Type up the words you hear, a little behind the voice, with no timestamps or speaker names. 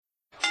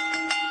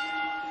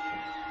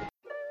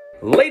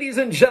Ladies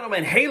and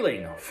gentlemen,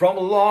 hailing from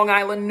Long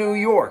Island, New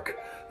York,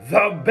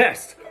 the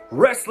best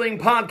wrestling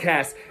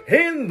podcast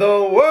in the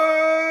world,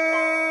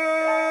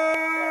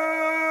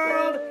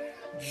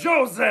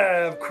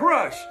 Joseph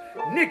Crush,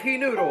 Nikki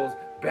Noodles,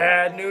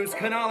 Bad News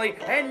Canali,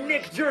 and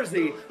Nick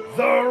Jersey,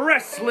 the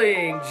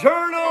Wrestling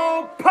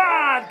Journal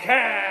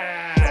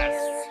Podcast.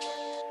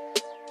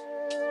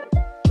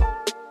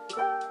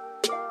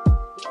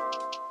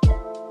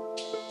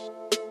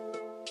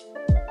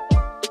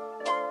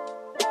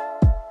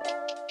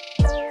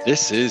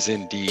 This is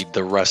indeed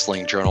the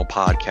Wrestling Journal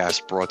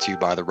Podcast, brought to you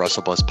by the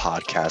WrestleBuzz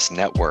Podcast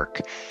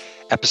Network.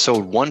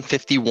 Episode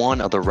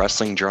 151 of the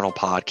Wrestling Journal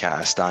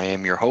Podcast. I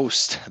am your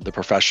host, the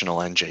professional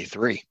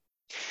NJ3.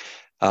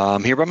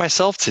 I'm here by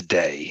myself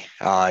today.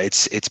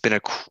 It's been a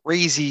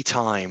crazy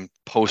time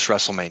post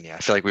WrestleMania. I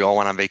feel like we all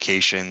went on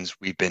vacations.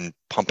 We've been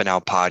pumping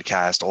out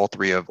podcasts, all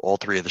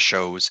three of the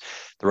shows,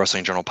 the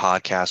Wrestling Journal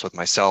Podcast with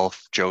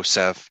myself,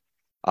 Joseph,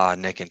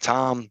 Nick, and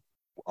Tom.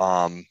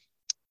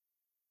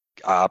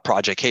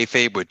 Project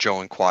Kayfabe with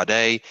Joe and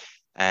Quade,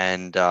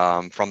 and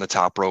From the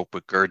Top Rope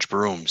with Gurge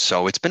Broom.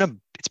 So it's been a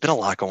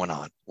lot going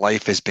on.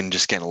 Life has been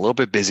just getting a little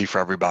bit busy for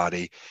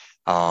everybody.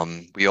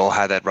 We all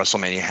had that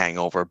WrestleMania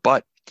hangover,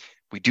 but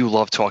we do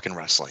love talking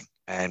wrestling,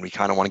 and we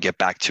kind of want to get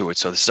back to it.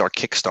 So this is our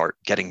kickstart,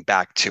 getting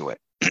back to it.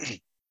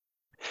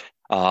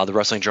 The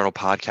Wrestling Journal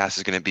Podcast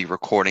is going to be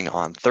recording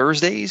on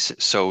Thursdays,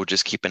 so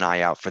just keep an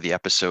eye out for the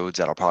episodes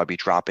that'll probably be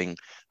dropping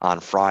on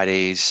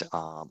Fridays.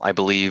 I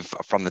believe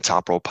From the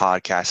Top Rope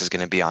Podcast is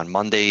going to be on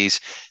Mondays,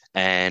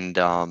 and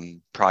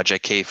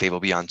Project Kayfabe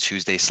will be on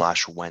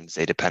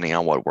Tuesday/Wednesday, depending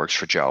on what works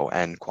for Joe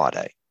and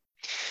Quade.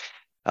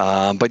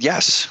 But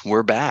yes,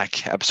 we're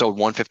back. Episode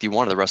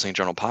 151 of the Wrestling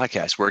Journal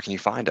Podcast. Where can you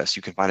find us?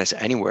 You can find us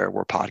anywhere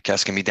where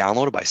podcasts can be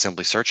downloaded by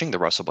simply searching the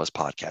WrestleBuzz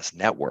Podcast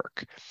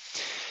Network.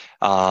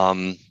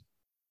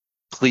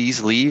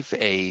 Please leave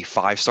a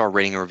 5-star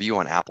rating and review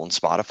on Apple and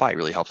Spotify. It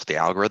really helps with the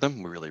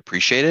algorithm. We really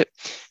appreciate it.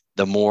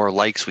 The more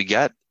likes we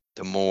get,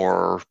 the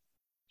more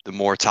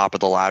top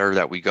of the ladder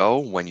that we go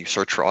when you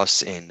search for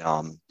us in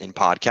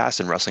podcasts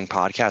and wrestling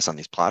podcasts on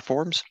these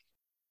platforms.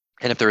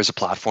 And if there is a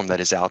platform that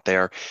is out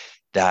there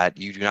that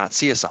you do not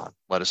see us on,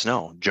 let us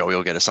know. Joey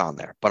will get us on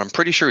there. But I'm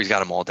pretty sure he's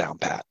got them all down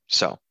pat.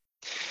 So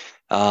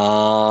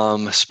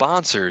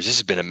sponsors, this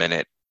has been a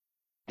minute.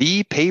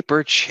 The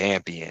Paper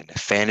Champion,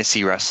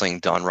 fantasy wrestling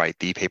done right.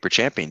 The Paper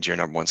Champion is your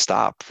number one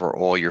stop for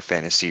all your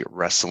fantasy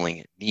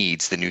wrestling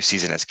needs. The new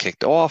season has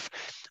kicked off.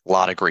 A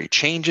lot of great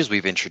changes.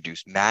 We've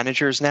introduced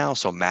managers now,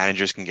 so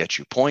managers can get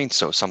you points.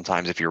 So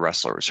sometimes if your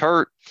wrestler is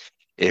hurt,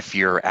 if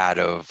you're out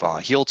of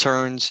heel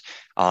turns,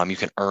 you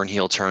can earn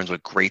heel turns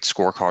with great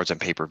scorecards and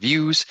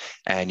pay-per-views,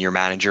 and your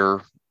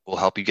manager will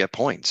help you get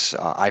points.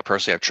 I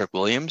personally have Trick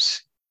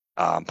Williams,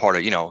 part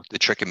of the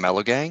Trick and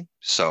Mellow gang.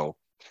 So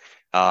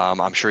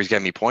I'm sure he's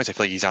getting me points. I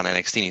feel like he's on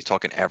NXT and he's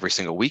talking every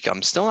single week.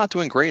 I'm still not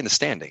doing great in the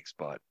standings,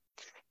 but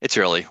it's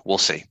early. We'll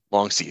see.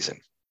 Long season.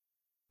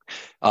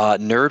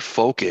 Nerd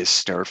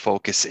Focus. Nerd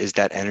Focus is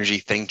that energy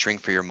think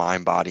drink for your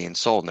mind, body, and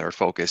soul. Nerd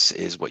Focus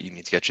is what you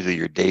need to get you through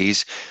your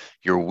days,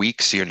 your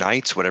weeks, your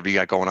nights, whatever you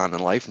got going on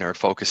in life. Nerd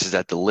Focus is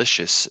that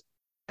delicious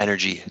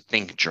energy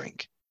think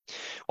drink.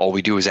 All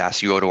we do is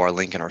ask you to go to our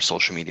link in our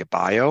social media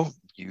bio.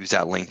 Use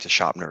that link to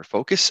shop Nerd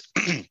Focus.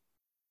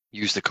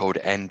 Use the code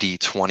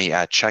ND20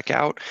 at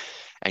checkout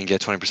and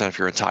get 20% off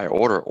your entire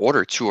order.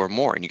 Order 2 or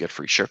more and you get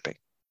free shipping.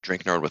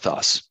 Drink Nerd with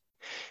us.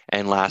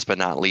 And last but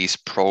not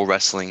least,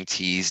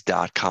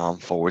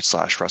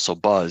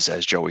 prowrestlingtees.com/WrestleBuzz.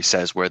 As Joey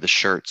says, wear the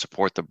shirt,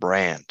 support the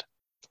brand.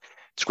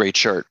 It's a great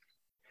shirt.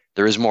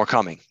 There is more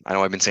coming. I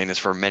know I've been saying this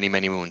for many,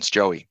 many moons.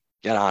 Joey,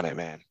 get on it,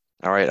 man.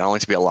 All right. I don't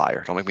like to be a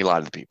liar. Don't make me lie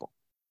to the people.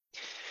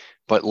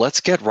 But let's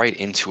get right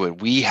into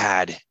it. We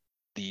had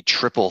the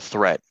triple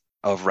threat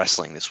of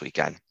wrestling this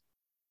weekend.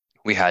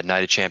 We had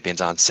Night of Champions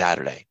on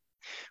Saturday.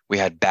 We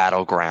had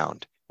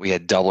BattleGround. We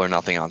had Double or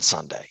Nothing on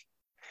Sunday.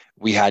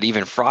 We had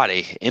even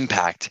Friday,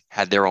 Impact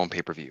had their own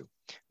pay-per-view.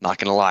 Not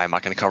going to lie, I'm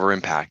not going to cover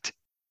Impact,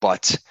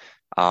 but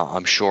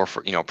I'm sure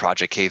for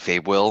Project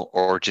Kayfabe will,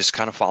 or just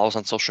kind of follows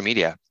on social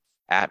media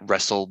at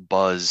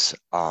WrestleBuzz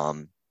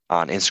on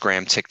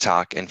Instagram,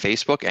 TikTok, and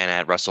Facebook, and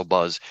at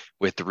WrestleBuzz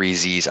with 3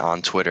 Z's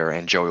on Twitter.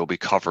 And Joey will be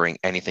covering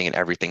anything and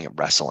everything in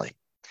wrestling.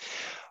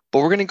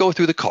 But we're going to go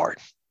through the card.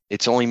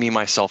 It's only me,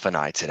 myself, and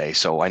I today.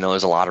 So I know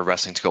there's a lot of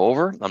wrestling to go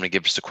over. I'm going to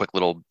give just a quick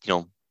little,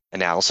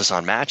 analysis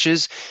on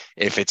matches.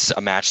 If it's a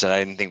match that I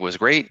didn't think was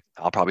great,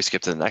 I'll probably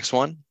skip to the next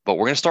one. But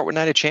we're going to start with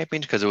Night of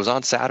Champions because it was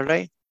on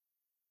Saturday.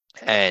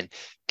 And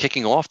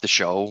kicking off the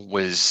show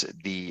was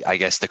the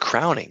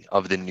crowning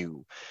of the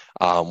new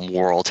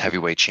World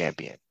Heavyweight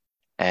Champion.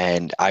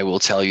 And I will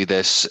tell you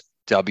this,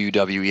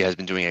 WWE has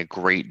been doing a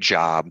great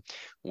job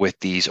with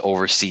these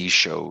overseas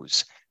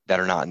shows that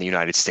are not in the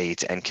United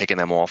States and kicking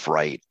them off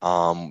right.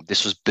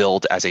 This was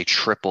billed as a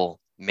triple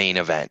main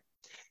event.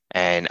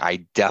 And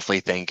I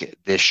definitely think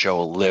this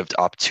show lived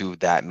up to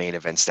that main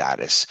event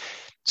status.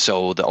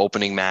 So the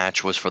opening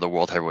match was for the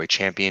World Heavyweight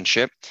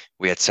Championship.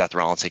 We had Seth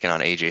Rollins taking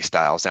on AJ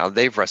Styles. Now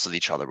they've wrestled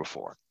each other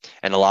before,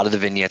 and a lot of the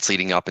vignettes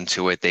leading up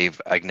into it,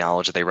 they've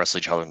acknowledged that they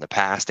wrestled each other in the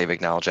past. They've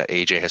acknowledged that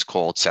AJ has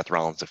called Seth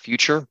Rollins the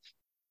future.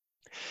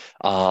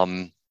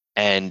 And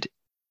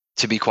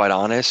to be quite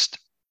honest,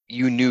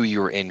 you knew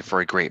you were in for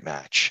a great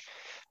match.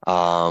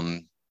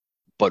 Um,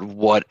 but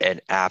what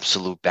an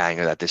absolute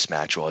banger that this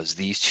match was.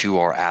 These two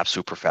are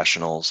absolute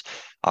professionals.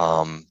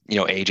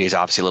 AJ's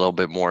obviously a little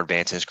bit more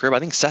advanced in his career, but I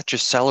think Seth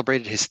just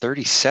celebrated his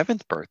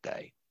 37th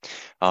birthday,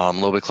 a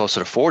little bit closer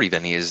to 40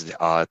 than he is in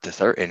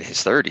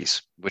his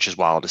 30s, which is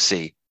wild to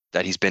see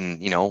that he's been,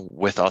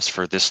 with us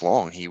for this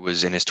long. He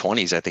was in his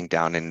 20s, I think,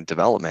 down in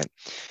development,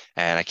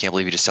 and I can't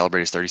believe he just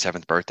celebrated his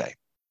 37th birthday.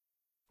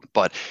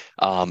 But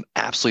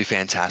absolutely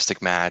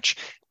fantastic match.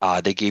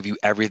 They gave you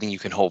everything you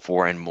can hope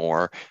for and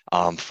more.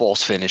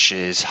 False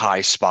finishes,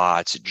 high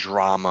spots,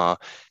 drama.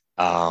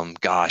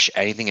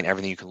 Anything and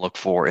everything you can look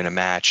for in a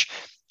match.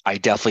 I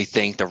definitely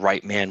think the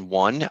right man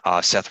won.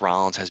 Seth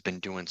Rollins has been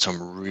doing some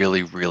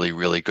really, really,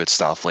 really good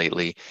stuff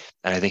lately.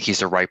 And I think he's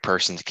the right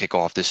person to kick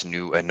off this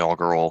new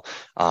inaugural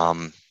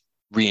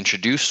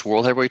reintroduced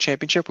World Heavyweight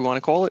Championship, we want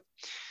to call it.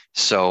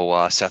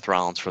 So Seth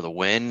Rollins for the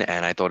win,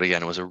 and I thought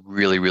again it was a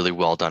really, really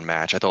well done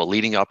match. I thought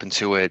leading up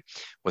into it,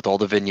 with all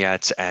the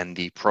vignettes and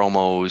the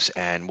promos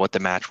and what the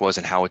match was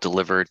and how it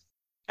delivered,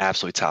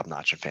 absolutely top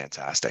notch and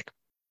fantastic.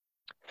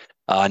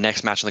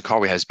 Next match on the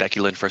card we have Becky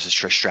Lynch versus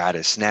Trish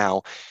Stratus.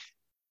 Now,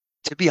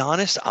 to be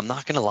honest, I'm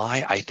not gonna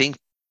lie. I think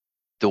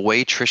the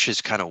way Trish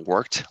has kind of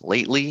worked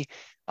lately,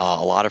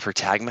 a lot of her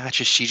tag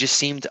matches, she just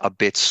seemed a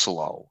bit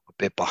slow, a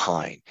bit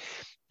behind.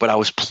 But I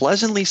was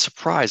pleasantly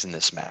surprised in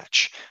this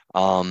match.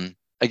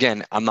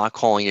 Again, I'm not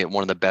calling it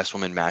one of the best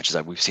women matches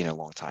that we've seen in a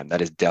long time.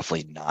 That is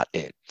definitely not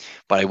it.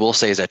 But I will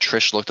say is that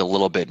Trish looked a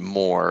little bit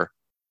more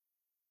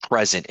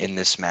present in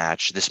this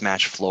match. This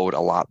match flowed a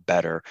lot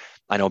better.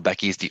 I know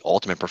Becky's the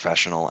ultimate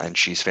professional and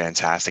she's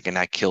fantastic in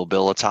that Kill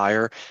Bill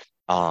attire.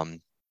 Becky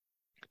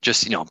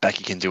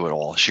can do it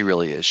all. She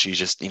really is. She's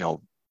just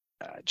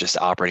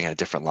operating at a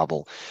different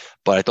level.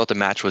 But I thought the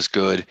match was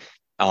good.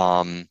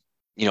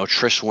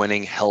 Trish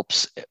winning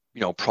helps,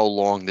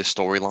 prolong this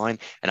storyline.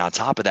 And on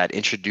top of that,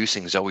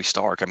 introducing Zoe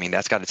Stark. I mean,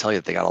 that's got to tell you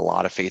that they got a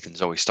lot of faith in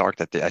Zoe Stark,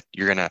 that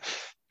you're going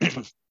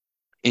to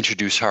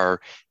introduce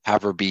her,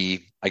 have her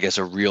be, I guess,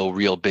 a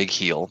real big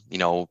heel,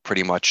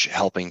 pretty much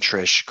helping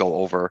Trish go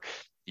over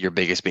your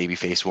biggest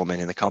babyface woman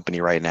in the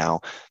company right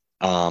now.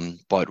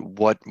 But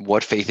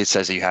what faith it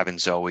says that you have in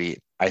Zoe,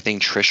 I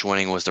think Trish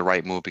winning was the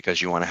right move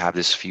because you want to have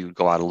this feud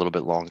go out a little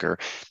bit longer.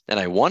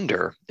 And I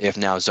wonder if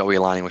now Zoe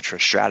aligning with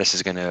Trish Stratus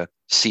is going to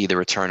see the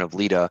return of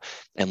Lita,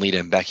 and Lita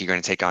and Becky are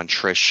going to take on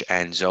Trish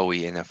and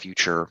Zoe in a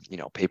future,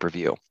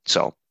 pay-per-view.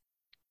 So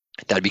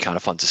that'd be kind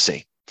of fun to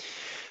see.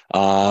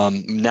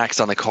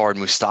 Next on the card,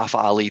 Mustafa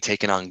Ali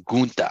taking on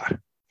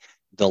Gunther,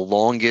 the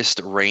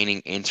longest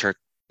reigning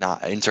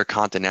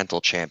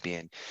intercontinental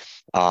champion.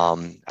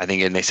 I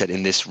think, and they said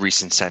in this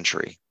recent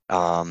century,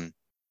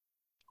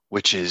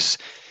 which is,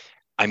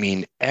 I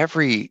mean,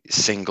 every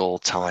single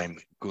time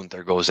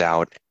Gunther goes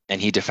out and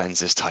he defends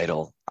his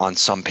title on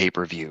some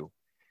pay-per-view,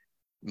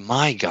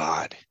 my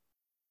God,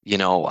 he's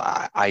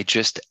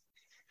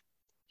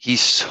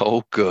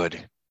so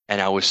good. And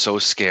I was so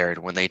scared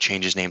when they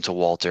changed his name to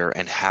Walter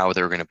and how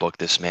they're going to book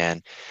this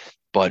man.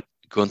 But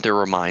Gunther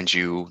reminds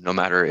you, no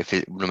matter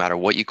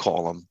what you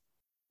call him,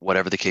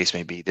 whatever the case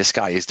may be, this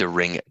guy is the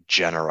ring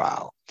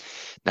general.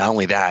 Not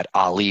only that,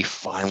 Ali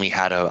finally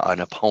had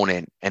an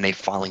opponent, and they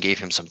finally gave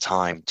him some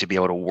time to be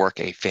able to work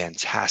a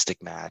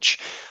fantastic match.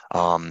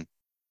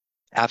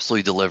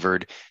 Absolutely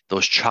delivered.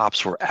 Those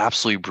chops were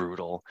absolutely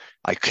brutal.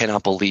 I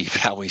cannot believe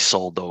how he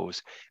sold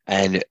those.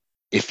 And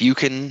if you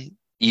can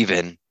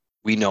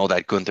we know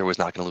that Gunther was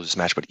not going to lose this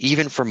match, but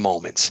even for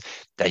moments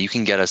that you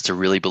can get us to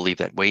really believe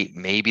that, wait,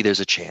 maybe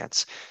there's a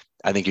chance,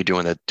 I think you're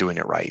doing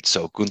it right.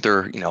 So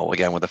Gunther,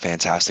 again, with a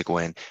fantastic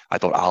win. I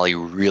thought Ali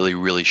really,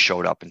 really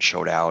showed up and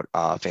showed out.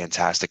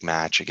 Fantastic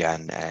match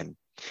again, and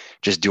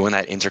just doing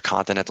that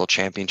Intercontinental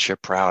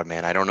Championship proud,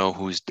 man. I don't know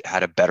who's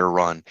had a better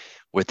run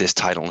with this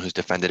title and who's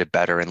defended it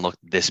better and looked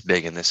this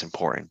big and this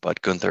important,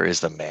 but Gunther is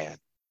the man.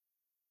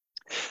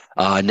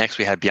 Next,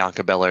 we had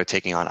Bianca Belair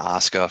taking on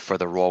Asuka for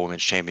the Raw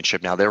Women's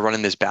Championship. Now, they're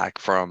running this back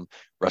from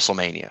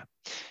WrestleMania.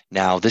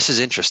 Now, this is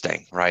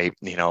interesting, right?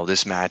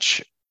 This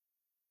match,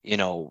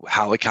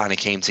 how it kind of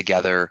came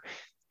together.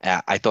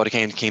 I thought it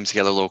came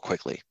together a little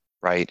quickly,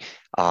 right?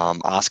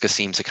 Asuka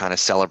seems to kind of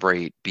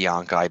celebrate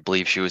Bianca. I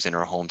believe she was in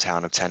her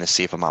hometown of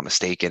Tennessee, if I'm not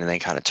mistaken, and then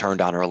kind of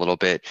turned on her a little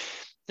bit,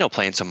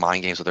 playing some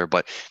mind games with her.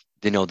 But,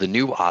 the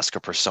new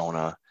Asuka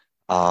persona,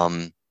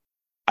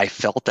 I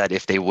felt that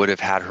if they would have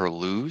had her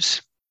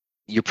lose,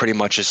 you pretty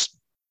much just,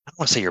 I don't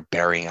want to say you're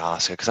burying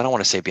Asuka because I don't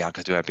want to say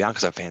Bianca's doing it.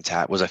 Bianca's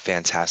was a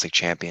fantastic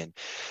champion.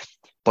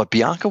 But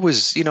Bianca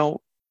was,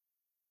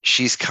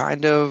 she's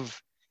kind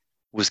of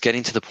was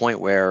getting to the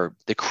point where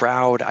the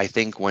crowd, I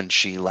think when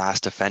she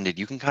last defended,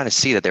 you can kind of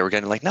see that they were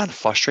getting like not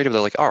frustrated, but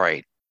they're like, all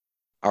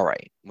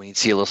right, we need to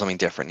see a little something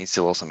different.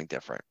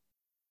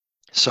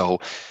 So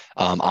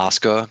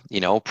Asuka,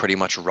 pretty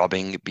much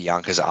rubbing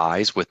Bianca's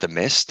eyes with the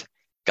mist,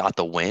 got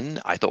the win.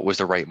 I thought was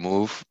the right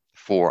move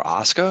for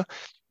Asuka.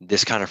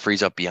 This kind of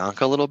frees up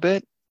Bianca a little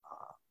bit.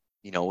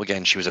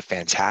 Again, she was a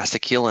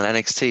fantastic heel in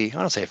NXT. I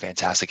don't say a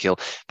fantastic heel,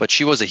 but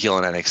she was a heel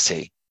in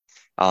NXT.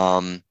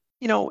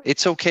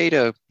 It's okay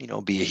to,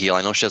 be a heel.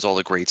 I know she does all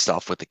the great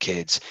stuff with the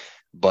kids,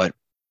 but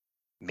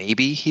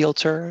maybe heel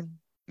turn,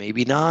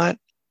 maybe not.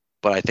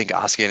 But I think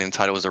Asuka getting the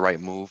title was the right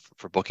move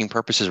for booking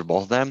purposes for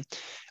both of them.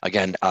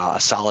 Again, a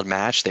solid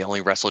match. They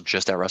only wrestled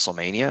just at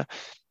WrestleMania.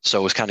 So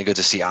it was kind of good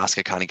to see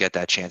Asuka kind of get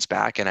that chance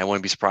back. And I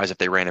wouldn't be surprised if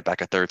they ran it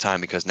back a third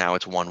time because now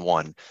it's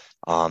 1-1.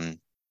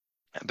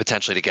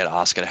 Potentially to get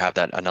Asuka to have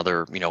that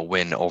another,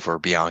 win over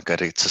Bianca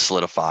to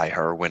solidify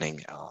her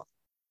winning,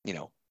 you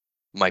know,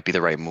 might be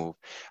the right move.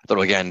 I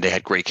thought again they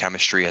had great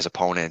chemistry as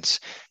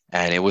opponents,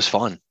 and it was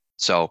fun.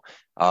 So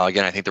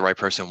again, I think the right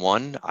person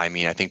won. I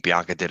mean, I think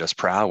Bianca did us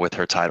proud with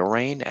her title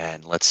reign,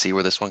 and let's see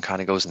where this one kind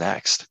of goes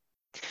next.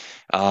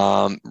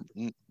 Um,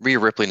 Rhea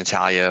Ripley,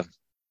 Natalia.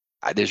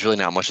 There's really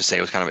not much to say.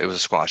 It was a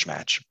squash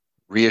match.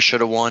 Rhea should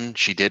have won.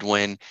 She did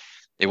win.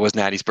 It was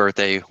Natty's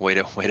birthday. Way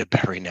to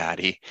bury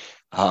Natty.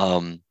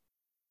 Um,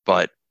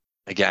 but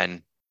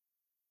again,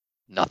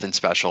 nothing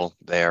special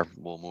there.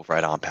 We'll move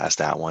right on past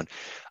that one.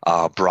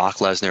 Brock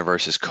Lesnar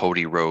versus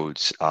Cody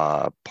Rhodes,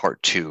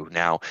 part two.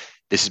 Now,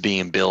 this is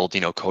being billed,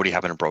 Cody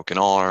having a broken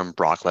arm.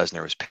 Brock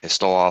Lesnar was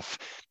pissed off.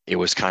 It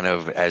was kind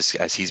of as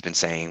he's been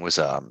saying was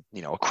a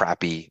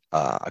crappy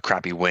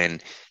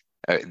win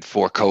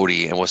for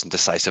Cody and wasn't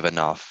decisive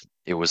enough.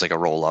 It was like a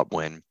roll up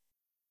win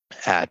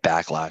at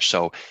Backlash.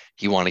 So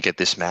he wanted to get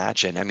this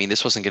match. And I mean,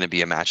 this wasn't going to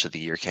be a match of the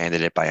year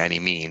candidate by any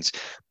means,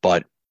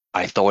 but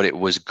I thought it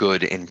was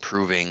good in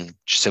proving,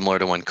 similar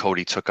to when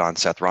Cody took on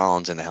Seth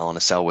Rollins in the Hell in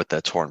a Cell with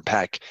the torn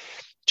pec,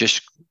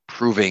 just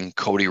proving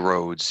Cody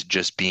Rhodes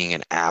just being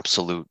an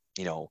absolute,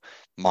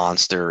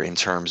 monster in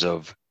terms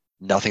of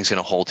nothing's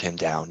going to hold him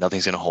down,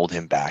 nothing's going to hold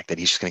him back, that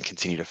he's just going to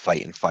continue to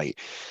fight and fight.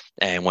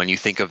 And when you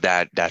think of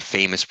that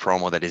famous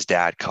promo that his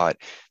dad cut,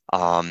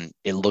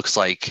 it looks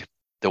like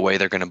the way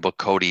they're going to book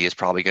Cody is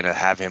probably going to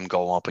have him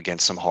go up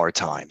against some hard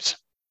times,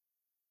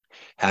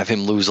 have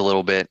him lose a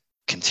little bit,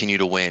 continue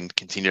to win,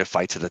 continue to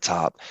fight to the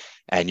top.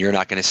 And you're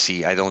not going to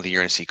see, I don't think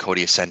you're going to see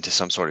Cody ascend to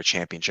some sort of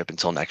championship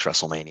until next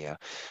WrestleMania.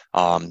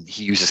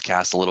 He uses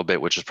cast a little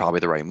bit, which is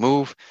probably the right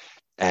move.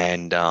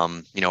 And,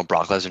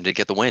 Brock Lesnar did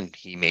get the win.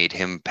 He made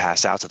him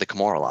pass out to the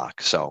Kimura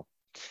lock. So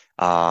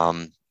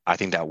I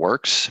think that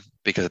works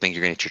because I think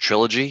you're going to get your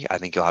trilogy. I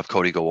think you'll have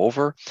Cody go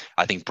over.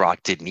 I think Brock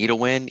did need a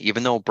win.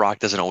 Even though Brock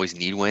doesn't always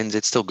need wins,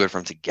 it's still good for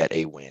him to get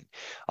a win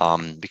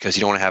because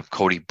you don't want to have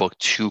Cody booked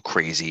too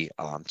crazy,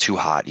 too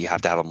hot. You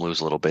have to have him lose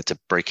a little bit to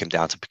break him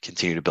down to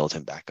continue to build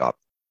him back up.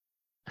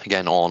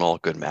 Again, all in all,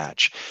 good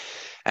match.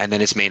 And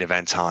then it's main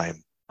event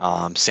time.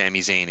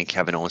 Sami Zayn and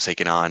Kevin Owens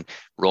taking on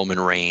Roman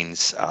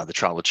Reigns, the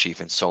Tribal Chief,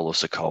 and Solo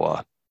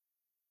Sikoa.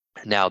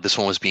 Now, this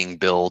one was being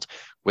billed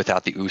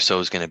without the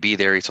Usos going to be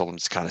there. He told them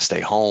to kind of stay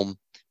home,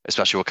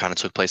 especially what kind of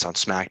took place on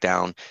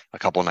SmackDown a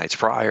couple of nights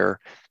prior.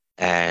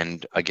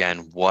 And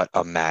again, what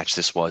a match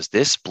this was.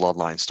 This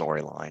Bloodline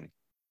storyline.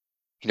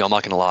 I'm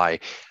not going to lie.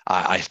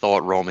 I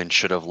thought Roman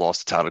should have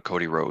lost the title to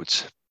Cody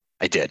Rhodes.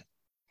 I did.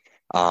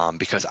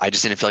 Because I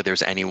just didn't feel like there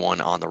was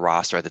anyone on the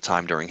roster at the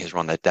time during his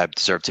run that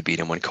deserved to beat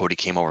him. When Cody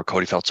came over,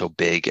 Cody felt so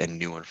big and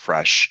new and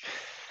fresh.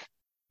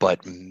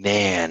 But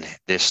man,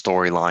 this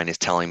storyline is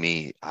telling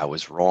me I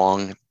was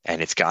wrong, and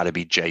it's got to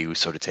be Jey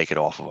Uso to take it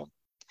off of him.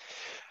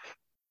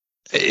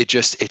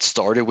 It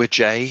started with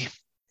Jey,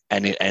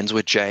 and it ends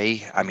with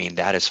Jey. I mean,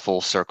 that is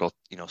full circle,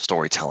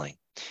 storytelling.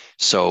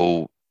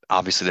 So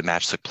obviously, the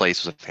match took place.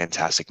 It was a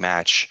fantastic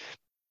match.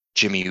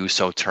 Jimmy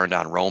Uso turned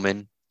on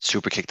Roman,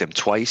 super kicked him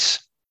twice.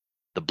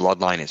 The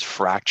bloodline is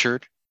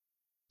fractured.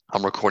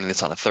 I'm recording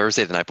this on a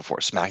Thursday, the night before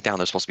SmackDown.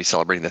 They're supposed to be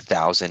celebrating the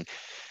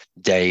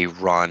 1,000-day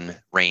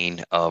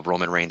reign of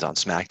Roman Reigns on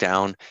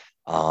SmackDown,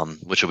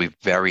 which will be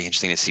very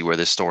interesting to see where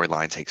this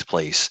storyline takes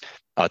place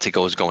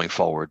going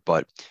forward.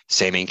 But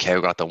Sami and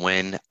KO got the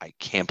win. I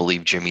can't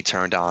believe Jimmy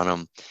turned on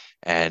him.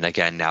 And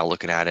again, now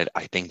looking at it,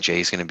 I think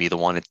Jay's going to be the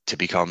one to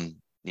become,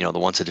 the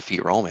one to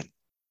defeat Roman.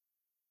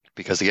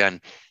 Because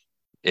again,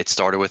 it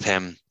started with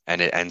him and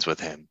it ends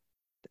with him.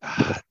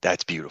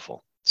 That's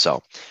beautiful.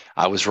 So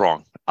I was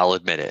wrong. I'll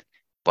admit it.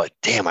 But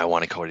damn, I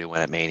wanted Cody to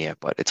win at Mania,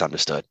 but it's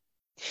understood.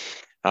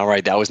 All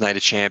right, that was Night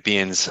of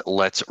Champions.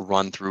 Let's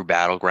run through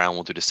Battleground.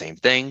 We'll do the same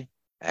thing,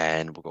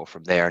 and we'll go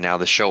from there. Now,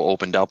 the show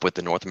opened up with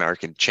the North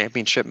American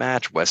Championship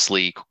match,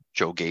 Wesley,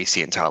 Joe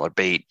Gacy, and Tyler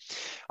Bate.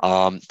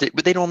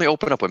 But they normally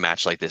open up a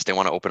match like this. They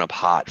want to open up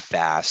hot,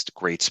 fast,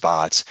 great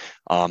spots.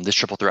 This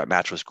triple threat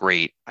match was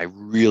great. I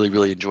really,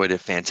 really enjoyed it.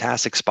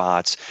 Fantastic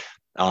spots.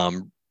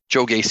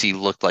 Joe Gacy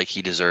looked like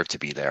he deserved to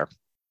be there.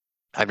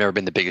 I've never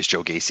been the biggest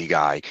Joe Gacy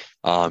guy.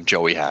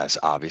 Joey has,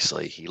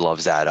 obviously. He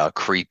loves that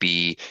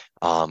creepy,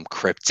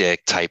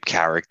 cryptic type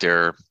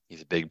character.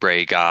 He's a big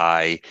Bray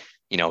guy,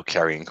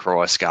 carrying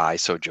cross guy.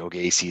 So Joe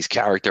Gacy's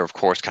character, of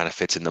course, kind of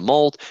fits in the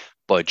mold.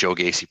 but Joe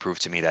Gacy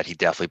proved to me that he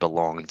definitely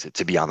belonged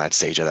to be on that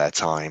stage at that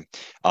time.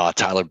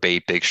 Tyler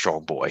Bate, big,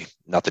 strong boy.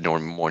 Nothing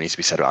more needs to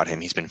be said about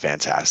him. He's been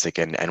fantastic.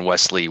 And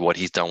Wesley, what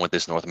he's done with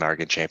this North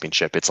American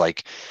Championship, it's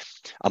like,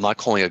 I'm not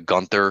calling a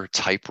Gunther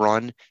type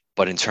run,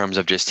 but in terms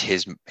of just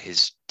his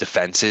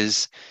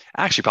defenses,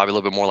 actually probably a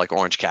little bit more like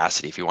Orange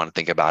Cassidy, if you want to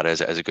think about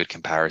it as a good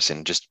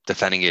comparison, just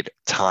defending it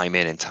time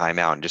in and time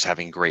out and just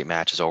having great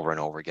matches over and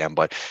over again.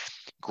 But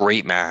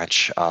great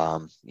match.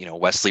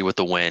 Wesley with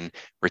the win,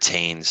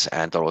 retains,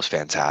 and thought it was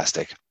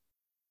fantastic.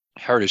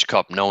 Heritage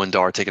Cup, Noah and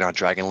Dar taking on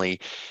Dragon Lee.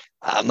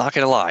 I'm not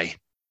gonna lie,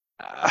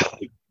 uh,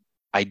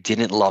 I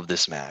didn't love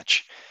this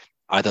match.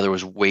 I thought there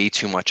was way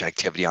too much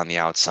activity on the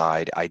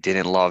outside. I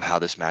didn't love how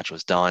this match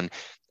was done.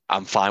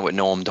 I'm fine with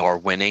Noam Dar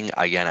winning.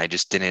 Again, I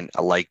just didn't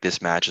like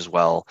this match as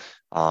well.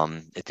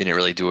 It didn't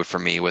really do it for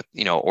me with,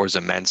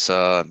 Orza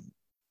Mensa,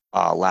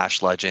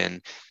 Lash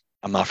Legend.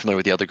 I'm not familiar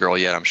with the other girl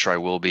yet. I'm sure I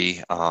will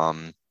be.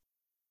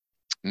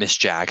 Miss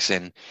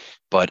Jackson,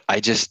 but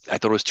I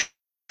thought it was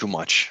too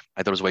much.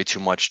 I thought it was way too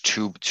much,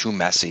 too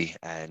messy,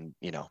 and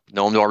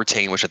Noam Dar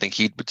retained, which I think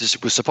he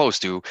was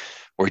supposed to,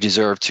 or he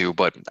deserved to,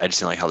 but I just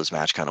didn't like how this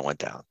match kind of went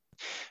down.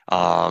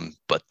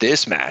 But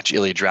this match,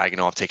 Ilya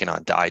Dragunov taking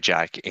on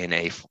Dijak in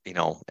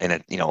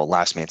a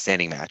last man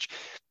standing match.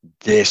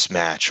 This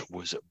match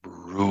was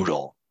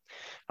brutal.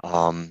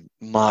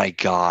 My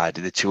God,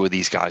 the two of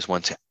these guys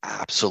went to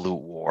absolute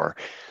war.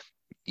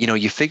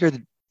 You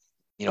figured,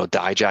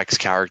 Dijak's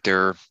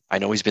character, I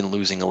know he's been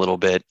losing a little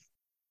bit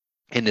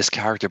in this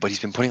character, but he's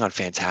been putting on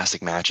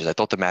fantastic matches. I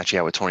thought the match he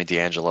had with Tony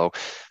D'Angelo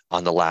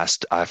on the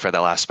last for that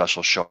last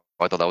special show,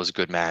 I thought that was a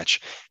good match.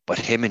 But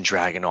him and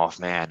Dragunov,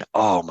 man,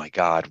 oh my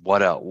God,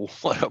 what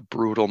a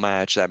brutal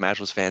match. That match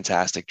was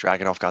fantastic.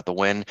 Dragunov got the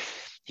win.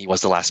 He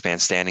was the last man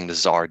standing. The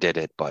Czar did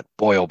it, but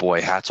boy, oh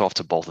boy, hats off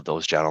to both of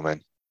those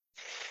gentlemen.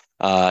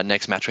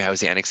 Next match we have is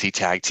the NXT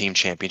Tag Team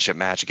Championship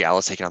match.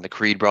 Gallus taking on the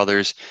Creed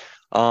brothers.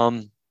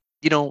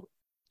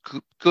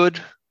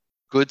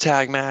 Good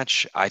tag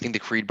match. I think the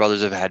Creed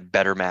brothers have had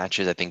better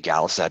matches. I think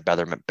Gallus had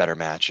better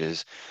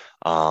matches.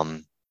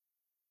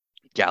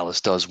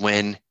 Gallus does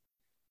win.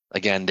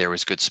 Again, there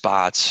was good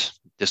spots.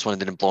 This one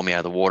didn't blow me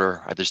out of the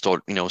water. I just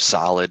thought,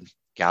 solid.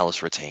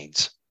 Gallus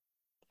retains.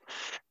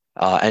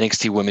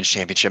 NXT Women's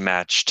Championship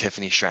match.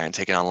 Tiffany Stratton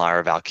taking on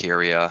Lyra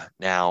Valkyria.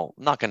 Now,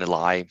 I'm not going to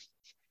lie.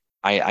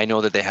 I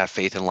know that they have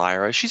faith in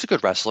Lyra. She's a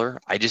good wrestler.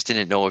 I just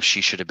didn't know if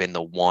she should have been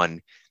the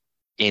one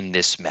in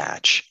this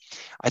match.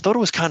 I thought it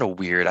was kind of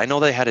weird. I know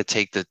they had to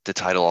take the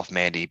title off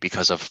Mandy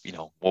because of,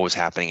 what was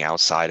happening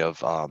outside of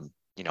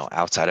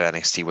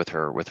NXT with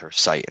her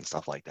site and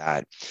stuff like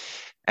that.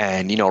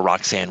 And,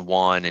 Roxanne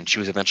won and she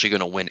was eventually going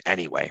to win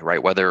anyway,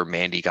 right? Whether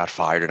Mandy got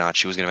fired or not,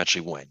 she was going to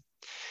eventually win.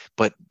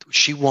 But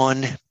she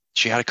won.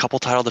 She had a couple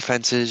title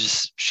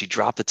defenses. She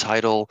dropped the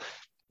title.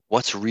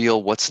 What's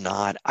real? What's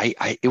not?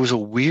 It was a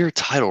weird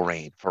title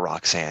reign for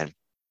Roxanne,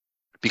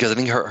 because I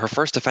think her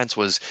first defense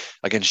was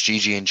against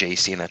Gigi and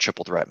JC in that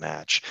triple threat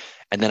match.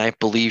 And then I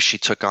believe she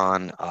took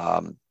on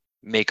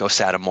Mako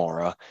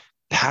Satomura,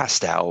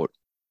 passed out,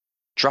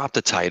 dropped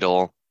the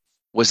title,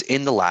 was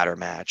in the ladder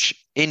match.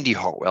 Indy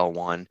Hartwell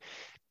won.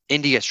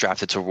 Indy gets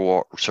drafted to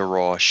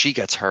Raw. She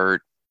gets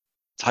hurt.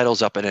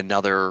 Title's up in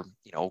another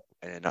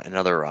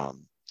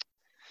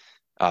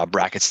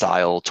bracket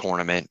style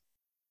tournament.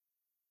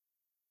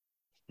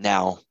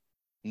 Now,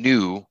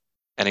 new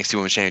NXT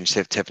Women's Champion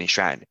Tiffany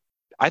Stratton.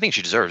 I think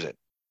she deserves it.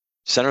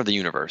 Center of the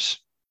universe.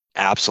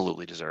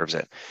 Absolutely deserves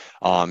it.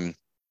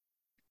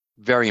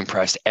 Very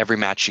impressed. Every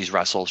match she's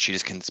wrestled, she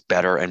just gets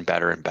better and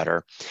better and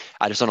better.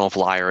 I just don't know if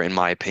Lyra, in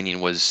my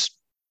opinion, was,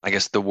 I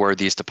guess, the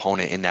worthiest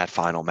opponent in that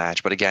final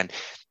match. But again,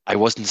 I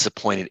wasn't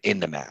disappointed in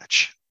the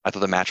match. I thought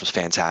the match was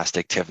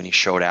fantastic. Tiffany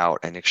showed out,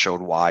 and it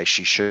showed why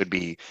she should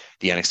be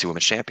the NXT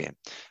Women's Champion.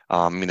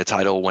 The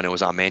title, when it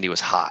was on Mandy, was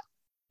hot.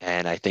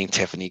 And I think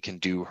Tiffany can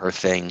do her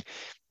thing,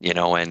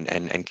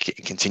 and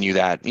continue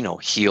that,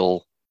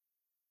 heel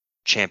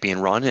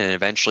champion run. And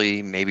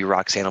eventually maybe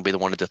Roxanne will be the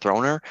one to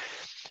dethrone her.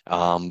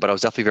 But I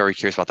was definitely very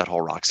curious about that whole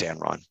Roxanne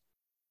run.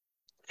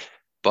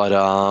 But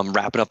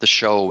wrapping up the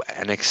show,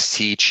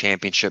 NXT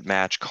Championship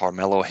match,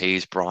 Carmelo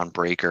Hayes, Braun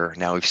Breaker.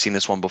 Now, we've seen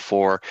this one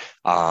before.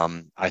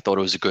 I thought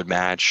it was a good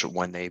match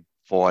when they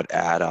fought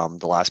at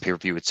the last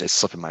pay-per-view. It's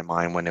slipping my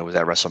mind when it was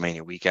at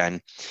WrestleMania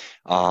weekend.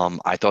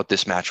 I thought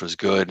this match was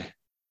good.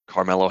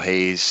 Carmelo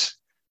Hayes.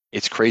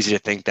 It's crazy to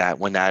think that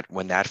when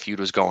that feud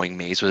was going,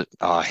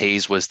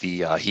 Hayes was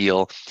the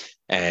heel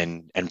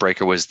and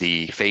Breaker was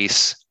the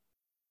face.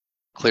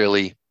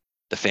 Clearly,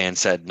 the fans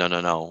said,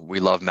 no, we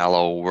love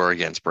Mello, we're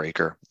against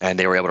Breaker. And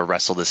they were able to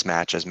wrestle this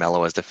match as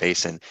Mello as the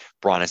face and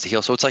Braun as the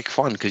heel. So it's like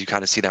fun because you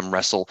kind of see them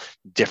wrestle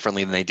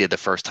differently than they did the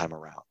first time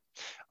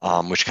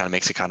around, which kind of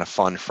makes it kind of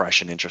fun,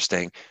 fresh, and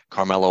interesting.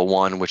 Carmelo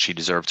won, which he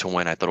deserved to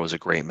win. I thought it was a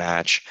great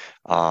match.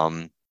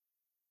 And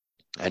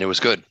it was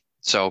good.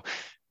 So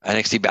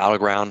NXT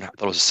BattleGround, I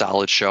thought it was a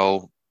solid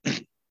show.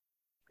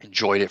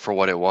 Enjoyed it for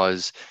what it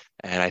was.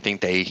 And I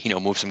think they,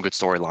 moved some good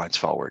storylines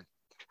forward.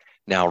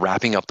 Now,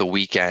 wrapping up the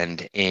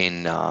weekend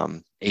in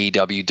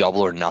AEW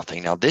Double or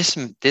Nothing. Now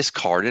this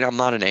card, and I'm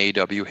not an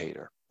AEW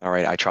hater. All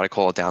right, I try to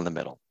call it down the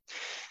middle.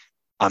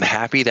 I'm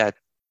happy that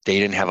they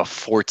didn't have a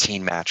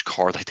 14 match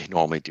card like they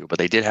normally do, but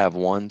they did have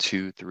 1,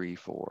 2, 3,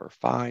 4,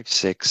 5,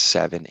 6,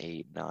 7,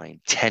 8,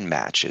 9, 10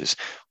 matches,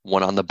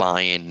 one on the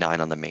buy-in,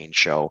 9 on the main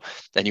show.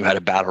 Then you had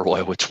a battle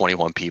royal with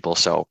 21 people.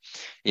 So,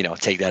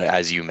 take that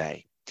as you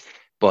may.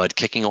 But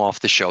kicking off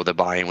the show, the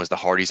buy-in was the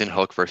Hardys and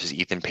Hook versus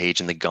Ethan Page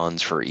and the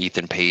Guns for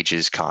Ethan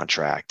Page's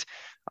contract.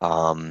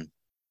 That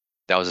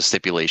was a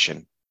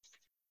stipulation.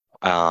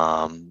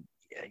 I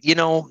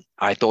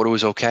thought it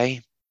was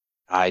okay.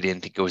 I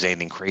didn't think it was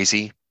anything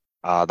crazy.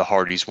 The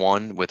Hardys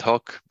won with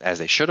Hook, as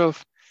they should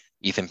have.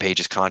 Ethan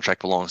Page's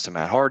contract belongs to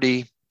Matt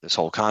Hardy. This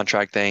whole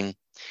contract thing.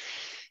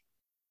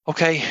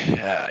 Okay,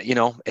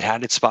 it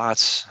had its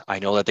spots. I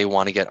know that they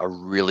want to get a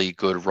really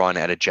good run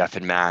at a Jeff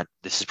and Matt.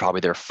 This is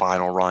probably their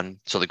final run.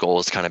 So the goal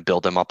is to kind of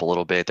build them up a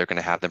little bit. They're going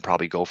to have them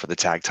probably go for the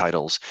tag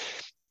titles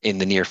in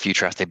the near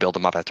future as they build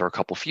them up after a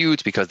couple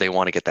feuds because they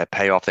want to get that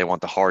payoff. They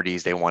want the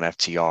Hardys. They want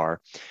FTR.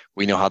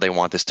 We know how they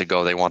want this to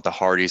go. They want the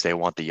Hardys. They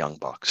want the Young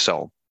Bucks.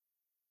 So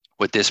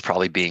with this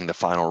probably being the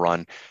final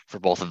run for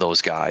both of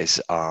those guys,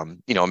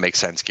 it makes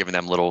sense giving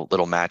them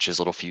little matches,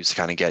 little feuds to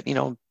kind of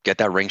get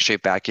that ring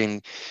shape back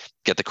in,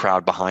 get the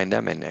crowd behind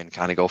them and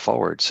kind of go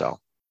forward. So,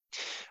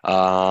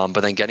 but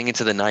then getting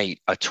into the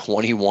night, a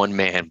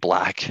 21-man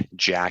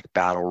blackjack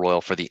battle royal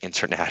for the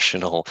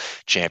international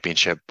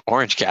championship.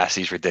 Orange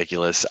Cassidy's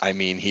ridiculous. I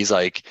mean, he's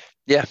like,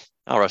 yeah,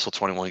 I'll wrestle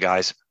 21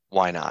 guys.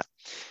 Why not?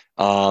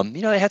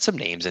 They had some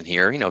names in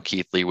here.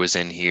 Keith Lee was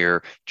in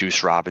here,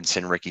 Juice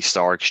Robinson, Ricky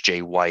Starks,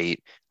 Jay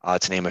White,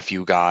 to name a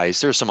few guys.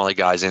 There's some other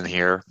guys in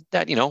here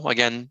that,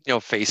 again,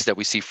 faces that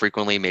we see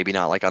frequently, maybe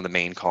not like on the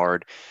main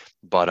card,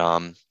 but,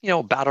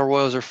 battle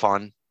royals are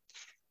fun.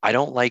 I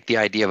don't like the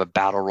idea of a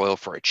battle royal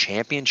for a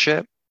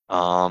championship.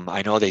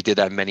 I know they did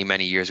that many,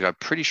 many years ago. I'm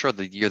pretty sure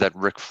the year that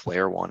Ric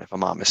Flair won, if I'm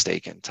not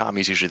mistaken.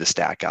 Tommy's usually the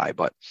stat guy,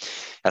 but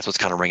that's what's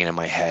kind of ringing in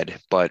my head.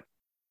 But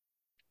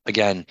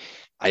again,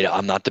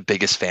 I'm not the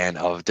biggest fan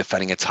of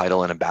defending a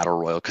title in a battle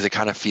royal because it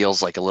kind of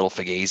feels like a little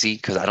fugazi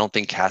because I don't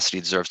think Cassidy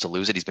deserves to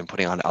lose it. He's been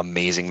putting on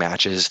amazing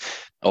matches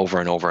over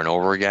and over and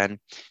over again.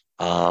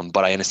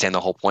 But I understand the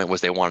whole point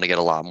was they wanted to get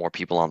a lot more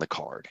people on the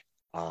card.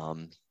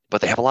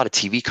 But they have a lot of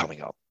TV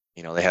coming up.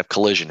 They have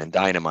Collision and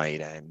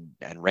Dynamite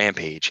and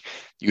Rampage.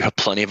 You have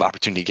plenty of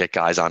opportunity to get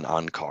guys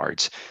on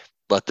cards.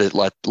 Let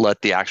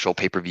the actual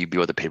pay-per-view be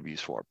what the pay-per-view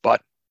is for.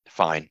 But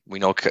fine. We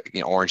know,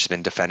 Orange has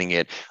been defending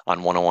it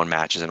on one-on-one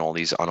matches and all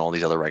these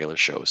other regular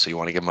shows. So you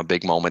want to give him a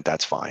big moment,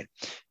 that's fine.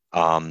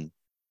 The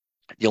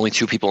only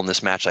two people in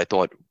this match I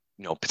thought,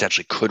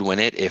 potentially could win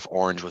it if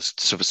Orange was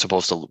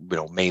supposed to,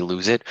 may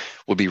lose it,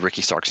 would be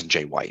Ricky Starks and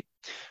Jay White.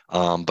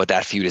 But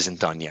that feud isn't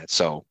done yet.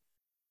 So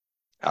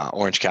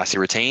Orange Cassidy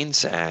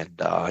retains, and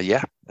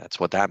that's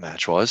what that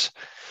match was.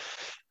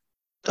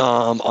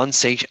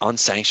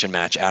 Unsanctioned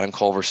match: Adam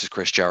Cole versus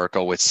Chris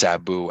Jericho with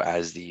Sabu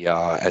as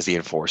the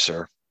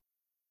enforcer.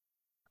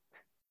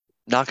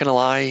 Not gonna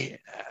lie,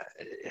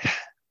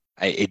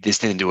 this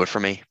didn't do it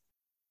for me.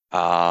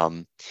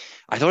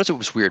 I thought it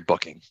was weird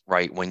booking,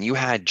 right? When you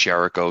had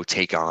Jericho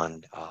take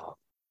on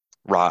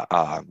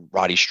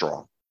Roddy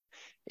Strong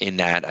in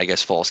that, I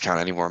guess, Falls Count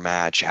Anywhere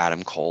match,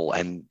 Adam Cole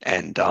and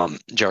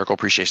Jericho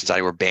Appreciation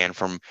Society were banned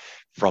from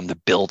the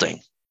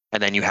building,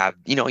 and then you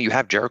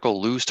have Jericho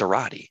lose to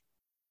Roddy.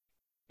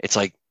 It's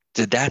like,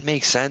 did that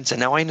make sense?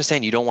 And now I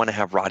understand you don't want to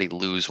have Roddy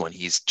lose when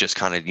he's just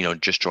kind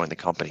of, just joined the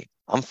company.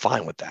 I'm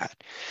fine with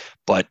that.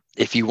 But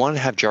if you want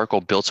to have Jericho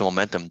build some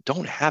momentum,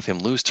 don't have him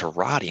lose to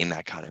Roddy in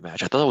that kind of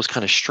match. I thought that was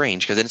kind of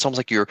strange because then it's almost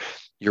like you're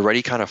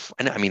already kind of,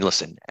 and I mean,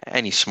 listen,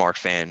 any smart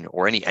fan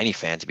or any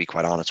fan, to be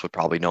quite honest, would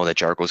probably know that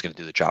Jericho is going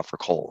to do the job for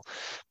Cole.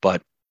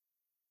 But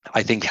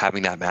I think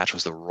having that match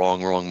was the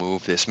wrong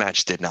move. This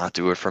match did not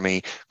do it for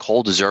me.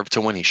 Cole deserved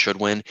to win. He should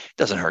win.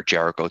 Doesn't hurt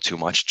Jericho too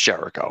much.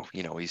 Jericho,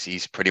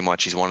 he's pretty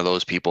much, he's one of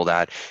those people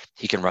that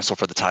he can wrestle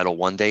for the title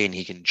one day and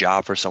he can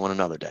job for someone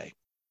another day.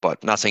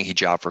 But not saying he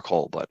jobbed for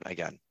Cole, but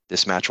again,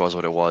 this match was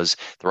what it was.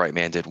 The right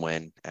man did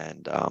win,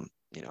 and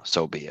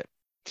so be it.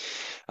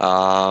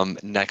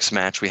 Next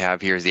match we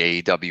have here is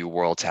the AEW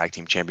World Tag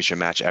Team Championship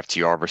match: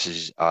 FTR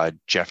versus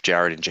Jeff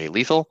Jarrett and Jay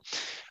Lethal.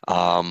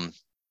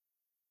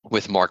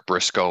 With Mark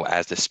Briscoe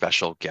as the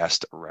special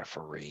guest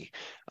referee.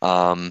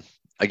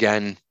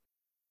 Again,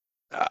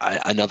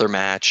 another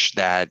match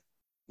that,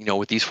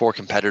 with these four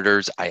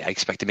competitors, I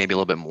expected maybe a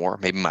little bit more.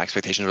 Maybe my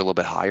expectations are a little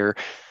bit higher.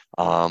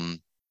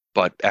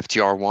 But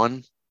FTR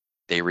won.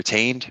 They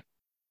retained.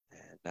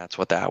 And that's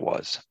what that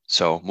was.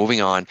 So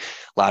moving on,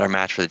 ladder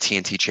match for the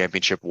TNT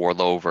Championship: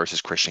 Wardlow versus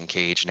Christian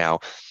Cage.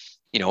 Now,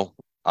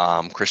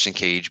 Christian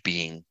Cage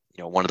being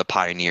one of the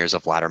pioneers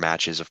of ladder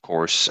matches, of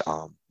course,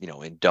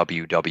 in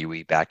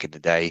WWE back in the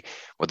day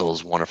with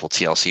those wonderful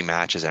TLC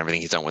matches and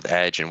everything he's done with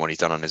Edge and what he's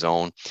done on his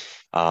own.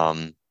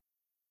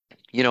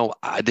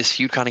 This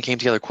feud kind of came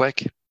together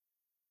quick.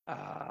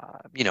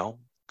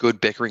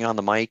 Good bickering on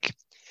the mic.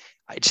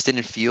 I just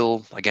didn't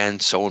feel, again,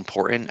 so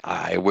important.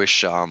 I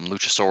wish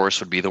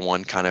Luchasaurus would be the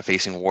one kind of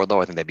facing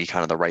Wardlow. I think that'd be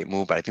kind of the right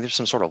move, but I think there's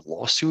some sort of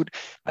lawsuit.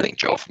 I think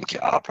Joe from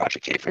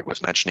Project Kayfabe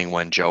was mentioning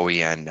when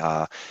Joey and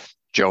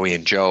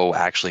Joe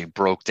actually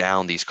broke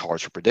down these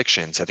cards for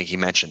predictions. I think he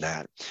mentioned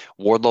that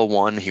Wardlow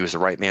won. He was the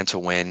right man to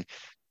win.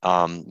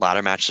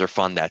 Ladder matches are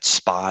fun. That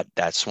spot,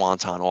 that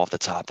swanton off the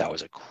top, that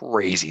was a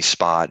crazy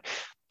spot.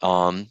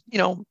 Arn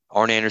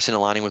Anderson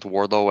aligning with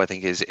Wardlow, I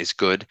think is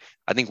good.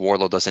 I think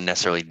Wardlow doesn't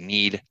necessarily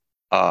need,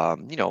 a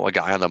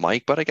guy on the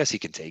mic, but I guess he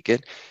can take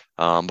it.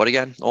 But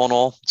again, all in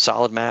all,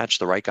 solid match.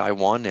 The right guy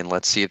won, and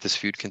let's see if this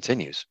feud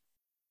continues.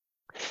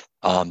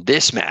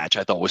 This match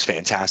I thought was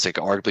fantastic.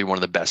 Arguably one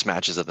of the best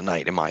matches of the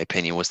night, in my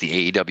opinion, was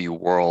the AEW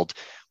World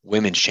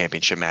Women's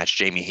Championship match,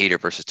 Jamie Hayter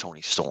versus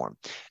Toni Storm.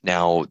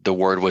 Now, the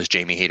word was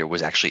Jamie Hayter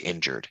was actually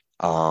injured.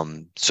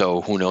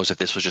 So who knows if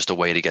this was just a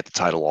way to get the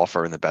title off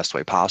her in the best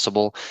way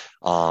possible.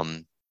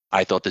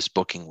 I thought this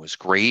booking was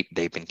great.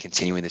 They've been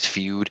continuing this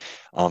feud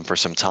for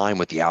some time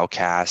with the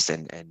Outcast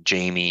and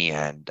Jamie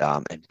and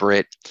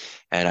Britt.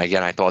 And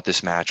again, I thought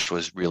this match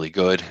was really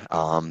good.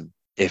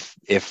 If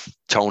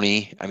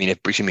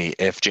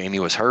Jamie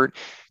was hurt,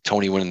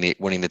 Toni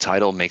winning the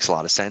title makes a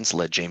lot of sense.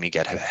 Let Jamie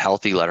get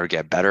healthy, let her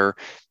get better,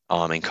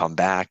 and come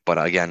back.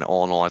 But again,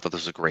 all in all, I thought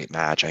this was a great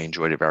match. I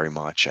enjoyed it very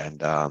much,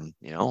 and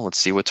let's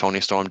see what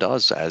Toni Storm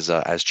does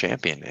as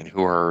champion and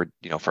who her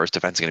first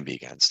defense is going to be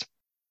against.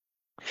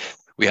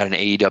 We had an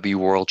AEW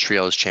World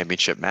Trios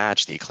Championship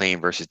match: the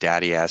Acclaimed versus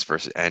Daddy Ass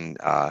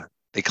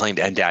Acclaimed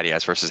and Daddy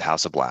Ass versus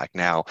House of Black.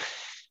 Now,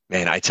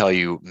 man, I tell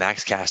you,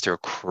 Max Caster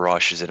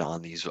crushes it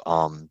on these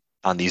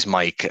these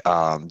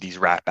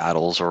rap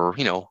battles, or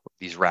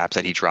these raps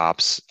that he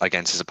drops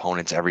against his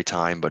opponents every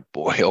time. But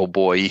boy, oh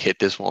boy, he hit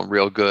this one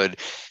real good,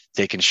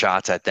 taking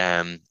shots at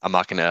them. I'm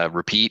not gonna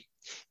repeat.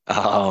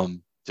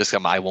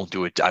 I won't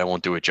do it. I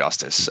won't do it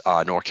justice.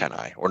 Nor can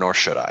I, or nor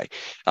should I.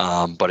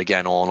 But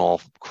again, all in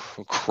all,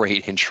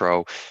 great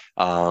intro.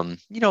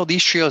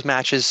 These trios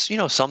matches,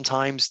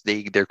 sometimes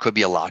there could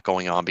be a lot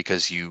going on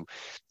because you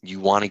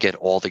want to get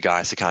all the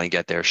guys to kind of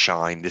get their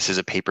shine. This is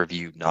a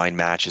pay-per-view, 9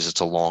 matches.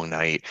 It's a long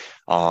night.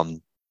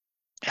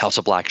 House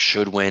of Black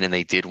should win, and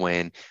they did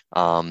win.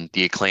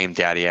 The Acclaimed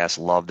Daddy Ass,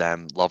 love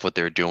them, love what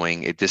they're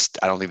doing.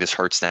 I don't think this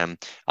hurts them.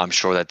 I'm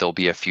sure that there'll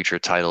be a future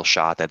title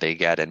shot that they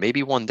get, and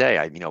maybe one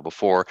day,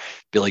 before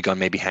Billy Gunn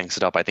maybe hangs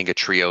it up, I think a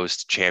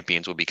trios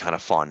champions would be kind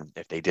of fun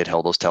if they did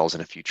hold those titles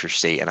in a future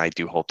state, and I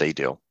do hope they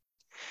do.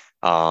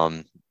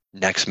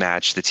 Next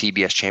match, the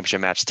TBS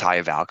Championship match,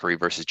 Taya Valkyrie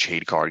versus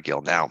Jade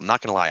Cargill. Now, I'm not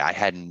gonna lie, I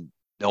had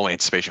no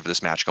anticipation for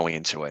this match going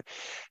into it.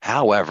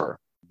 However,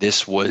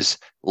 this was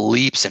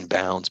leaps and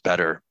bounds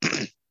better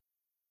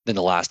than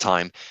the last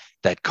time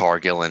that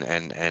Cargill and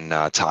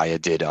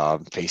Taya did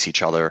face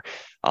each other.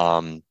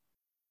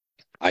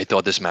 I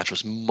thought this match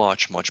was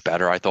much, much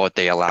better. I thought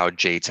they allowed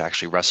Jade to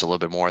actually wrestle a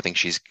little bit more. I think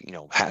she's,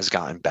 has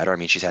gotten better. I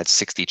mean, she's had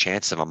 60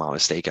 chances, if I'm not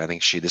mistaken. I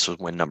think this was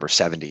win number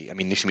 70. I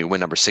mean, this is win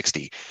number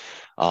 60.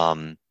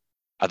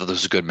 I thought this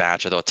was a good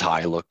match. I thought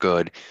Taya looked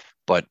good.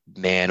 But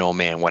man, oh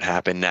man, what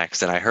happened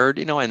next? And I heard,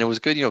 and it was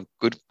good,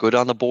 good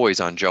on the boys,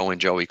 on Joe and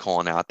Joey,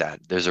 calling out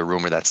that there's a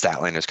rumor that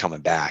Statlander's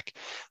coming back.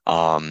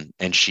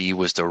 And she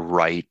was the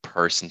right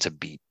person to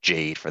beat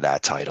Jade for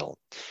that title.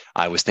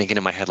 I was thinking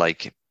in my head,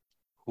 like,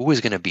 who is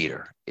going to beat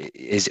her?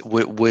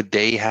 Would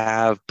they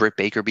have Britt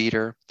Baker beat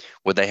her?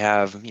 Would they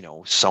have,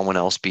 someone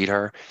else beat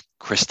her?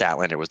 Chris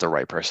Statlander was the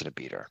right person to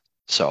beat her.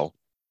 So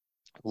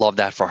love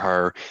that for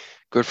her.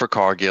 Good for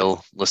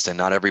Cargill. Listen,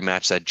 not every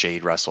match that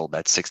Jade wrestled,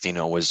 that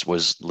 16-0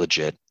 was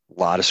legit. A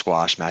lot of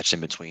squash matches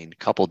in between, a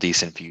couple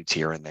decent feuds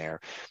here and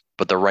there.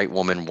 But the right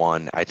woman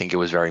won. I think it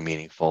was very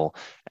meaningful,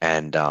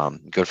 and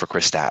good for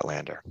Chris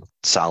Statlander.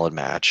 Solid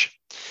match.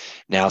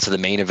 Now to the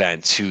main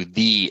event, to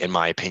in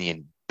my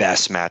opinion,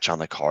 best match on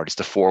the card. It's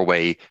the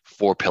 4-way,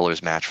 4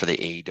 pillars match for the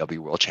AEW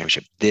World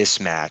Championship. This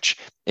match,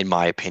 in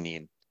my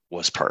opinion,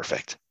 was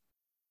perfect.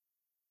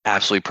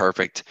 Absolutely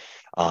perfect.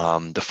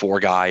 The 4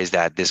 guys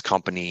that this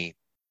company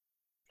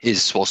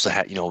is supposed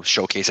to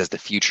showcase as the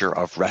future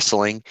of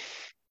wrestling.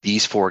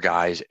 These 4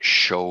 guys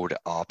showed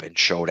up and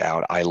showed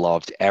out. I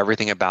loved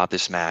everything about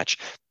this match.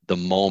 The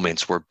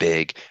moments were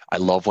big. I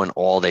love when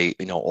all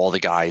the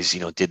guys,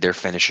 did their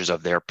finishes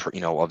of their, I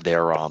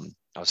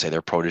would say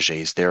their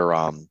proteges,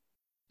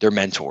 their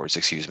mentors,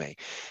 excuse me.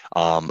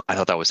 I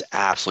thought that was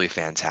absolutely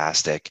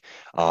fantastic.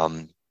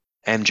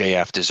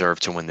 MJF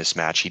deserved to win this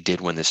match. He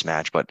did win this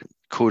match, but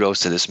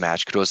kudos to this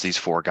match. Kudos to these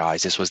 4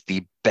 guys. This was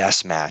the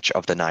best match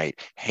of the night,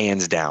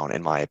 hands down,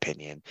 in my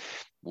opinion.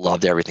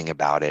 Loved everything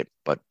about it,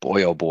 but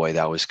boy, oh boy,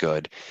 that was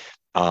good.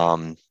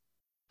 And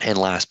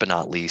last but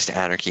not least,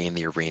 Anarchy in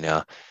the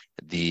Arena.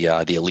 The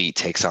Elite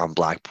takes on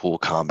Blackpool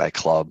Combat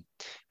Club.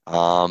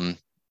 The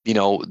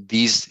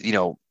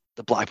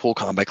Blackpool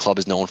Combat Club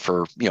is known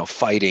for,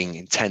 fighting,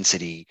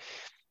 intensity,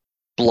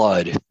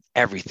 blood,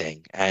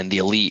 everything. And the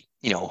Elite,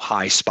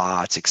 high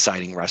spots,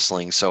 exciting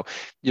wrestling. So,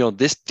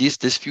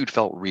 this feud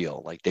felt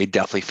real. Like, they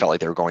definitely felt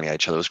like they were going at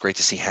each other. It was great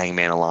to see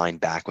Hangman Align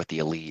back with the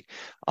Elite.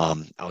 I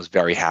was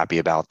very happy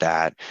about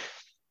that.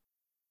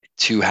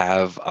 to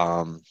have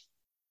God,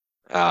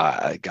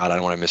 I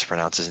don't want to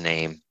mispronounce his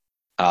name.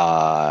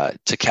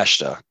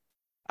 Takeshita.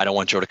 I don't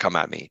want Joe to come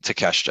at me.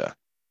 Takeshita.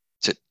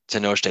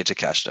 Tenoshite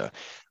Takeshita.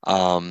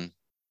 Um,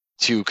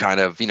 to kind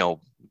of,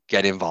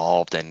 get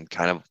involved and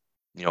kind of,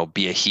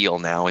 be a heel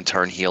now and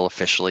turn heel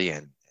officially.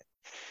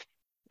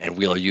 And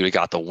Wheeler Yuta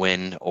got the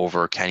win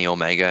over Kenny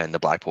Omega and the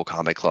Blackpool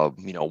Combat Club.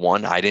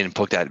 One, I didn't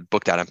book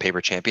that on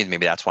Paper Champions.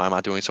 Maybe that's why I'm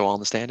not doing so well in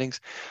the standings.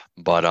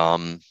 But all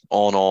in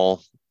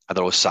all, I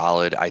thought it was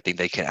solid. I think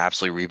they can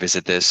absolutely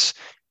revisit this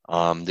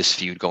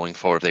feud going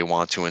forward if they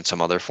want to in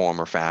some other form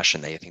or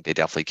fashion. I think they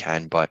definitely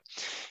can. But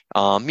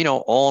all in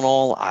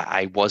all,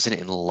 I wasn't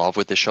in love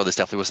with the show. This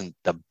definitely wasn't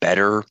the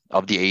better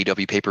of the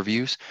AEW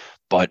pay-per-views,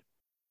 but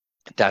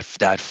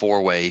that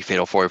four-way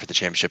fatal four-way for the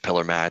championship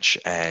pillar match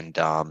and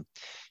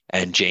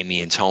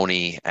Jamie and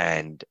Tony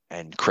and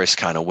Chris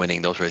kind of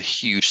winning, those were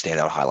huge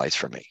standout highlights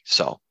for me.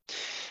 So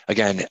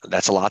again,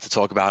 that's a lot to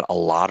talk about, a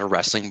lot of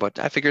wrestling, but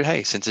I figured,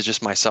 hey, since it's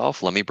just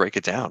myself, let me break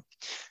it down.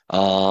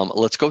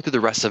 Let's go through the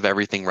rest of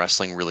everything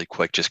wrestling really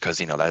quick, just because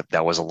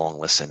that was a long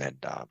listen, and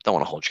don't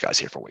want to hold you guys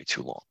here for way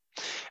too long.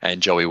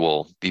 And Joey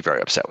will be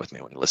very upset with me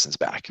when he listens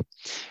back.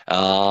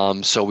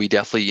 So we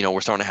definitely,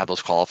 we're starting to have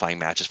those qualifying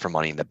matches for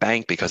Money in the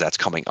Bank because that's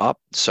coming up.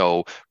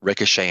 So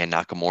Ricochet and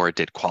Nakamura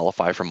did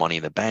qualify for Money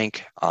in the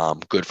Bank.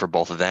 Good for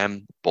both of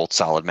them, both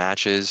solid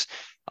matches.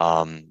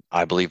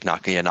 I believe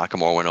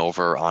Nakamura went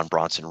over on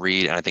Bronson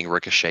Reed, and I think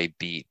Ricochet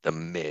beat The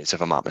Miz,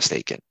 if I'm not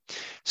mistaken.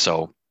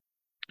 So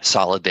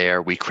solid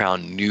there. We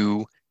crowned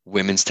new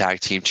women's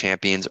tag team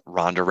champions,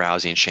 Ronda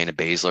Rousey and Shayna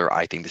Baszler.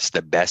 I think this is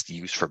the best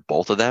use for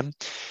both of them.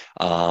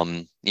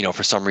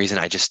 For some reason,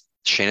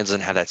 Shayna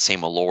doesn't have that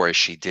same allure as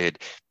she did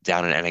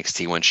down in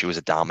NXT when she was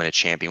a dominant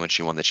champion, when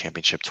she won the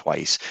championship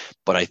twice.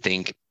 But I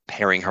think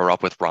pairing her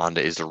up with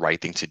Ronda is the right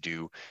thing to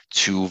do.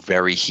 Two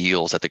very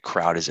heels that the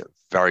crowd is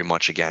very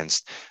much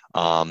against.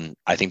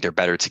 I think they're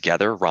better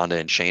together, Ronda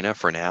and Shayna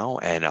for now,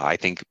 and I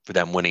think for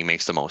them winning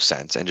makes the most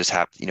sense. And just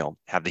have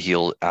the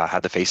heel,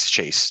 have the faces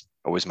chase.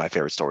 Always my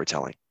favorite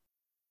storytelling.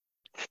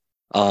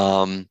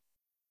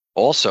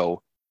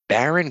 Also,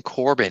 Baron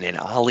Corbin and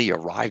Ali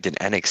arrived in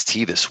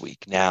NXT this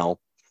week. Now,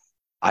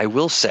 I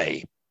will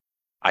say,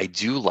 I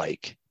do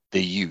like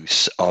the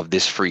use of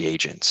this free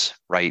agents,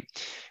 right?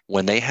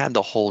 When they had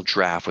the whole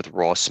draft with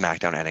Raw,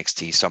 SmackDown,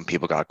 NXT, some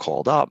people got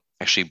called up.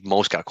 Actually,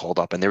 most got called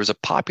up, and there was a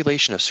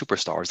population of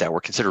superstars that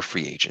were considered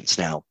free agents.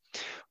 Now,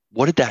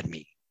 what did that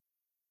mean?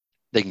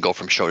 They can go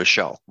from show to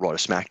show, Raw to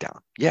SmackDown.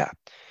 Yeah.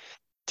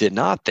 Did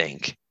not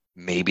think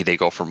maybe they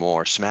go from Raw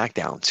or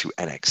SmackDown to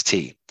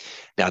NXT.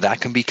 Now,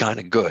 that can be kind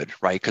of good,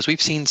 right? Because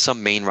we've seen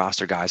some main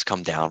roster guys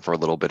come down for a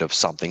little bit of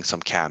something,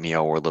 some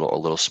cameo or a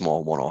little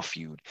small one-off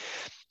feud.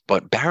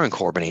 But Baron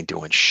Corbin ain't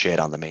doing shit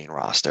on the main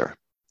roster.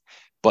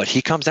 But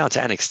he comes down to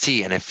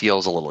NXT and it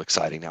feels a little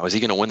exciting. Now, is he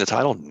going to win the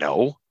title?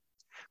 No.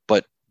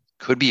 But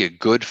could be a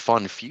good,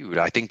 fun feud.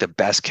 I think the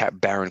best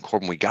Baron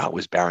Corbin we got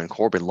was Baron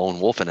Corbin, Lone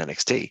Wolf in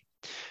NXT.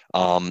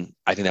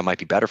 I think that might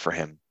be better for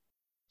him.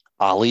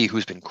 Ali,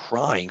 who's been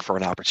crying for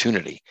an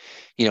opportunity.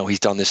 He's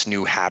done this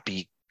new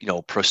happy,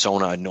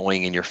 persona,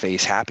 annoying in your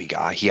face, happy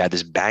guy. He had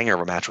this banger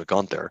of a match with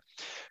Gunther,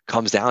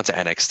 comes down to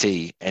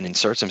NXT and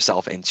inserts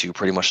himself into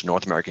pretty much the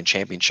North American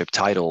Championship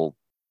title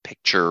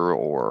picture,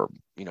 or,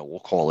 we'll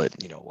call it,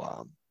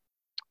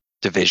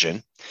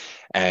 division.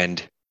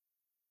 And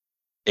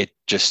it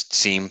just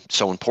seemed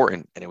so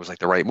important, and it was like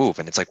the right move.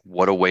 And it's like,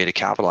 what a way to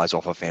capitalize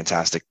off a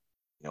fantastic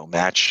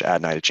match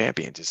at Night of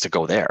Champions is to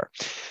go there.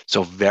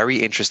 So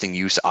very interesting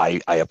use.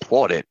 I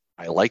applaud it.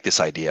 I like this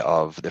idea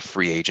of the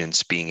free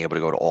agents being able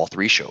to go to all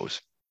three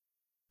shows.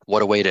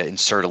 What a way to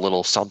insert a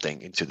little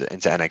something into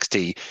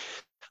NXT,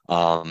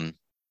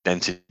 than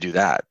to do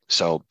that.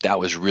 So that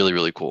was really,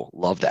 really cool.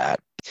 Love that.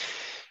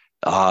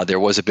 There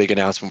was a big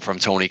announcement from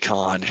Tony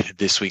Khan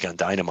this week on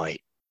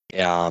Dynamite.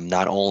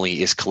 Not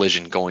only is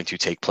Collision going to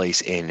take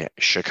place in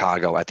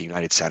Chicago at the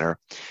United Center,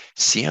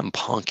 CM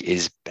Punk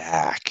is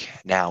back.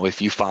 Now,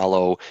 if you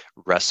follow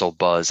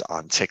WrestleBuzz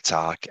on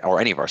TikTok or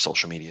any of our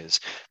social medias,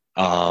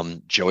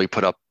 Joey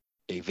put up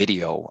a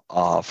video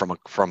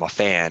from a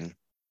fan,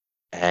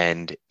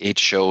 and it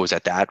shows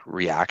that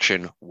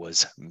reaction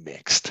was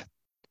mixed.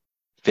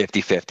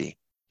 50-50.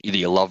 Either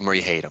you love him or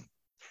you hate him.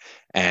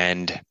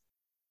 And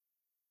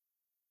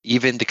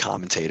even the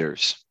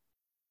commentators,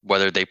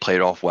 whether they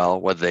played off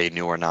well, whether they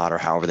knew or not, or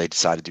however they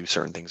decided to do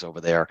certain things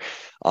over there,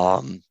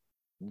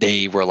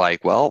 they were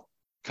like, well,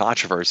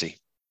 controversy.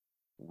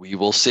 We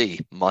will see.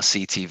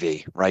 Must-see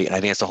TV, right? And I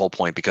think that's the whole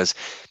point, because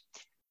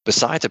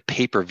besides a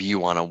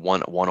pay-per-view on a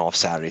one-off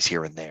Saturdays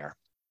here and there,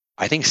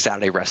 I think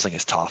Saturday wrestling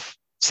is tough.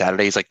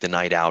 Saturday is like the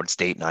night out. It's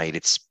date night.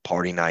 It's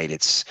party night.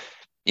 It's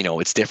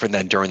different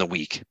than during the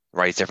week,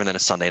 right? It's different than a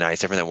Sunday night.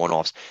 It's different than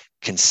one-offs.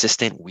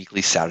 Consistent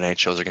weekly Saturday night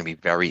shows are going to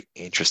be very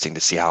interesting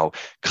to see how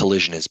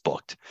Collision is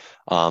booked.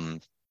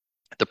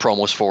 The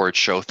promos for it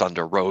show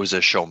Thunder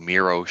Rosa, show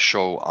Miro,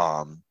 show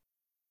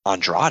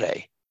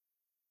Andrade,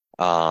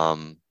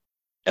 El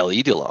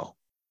Idolo.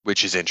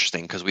 which is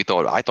interesting because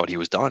I thought he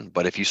was done.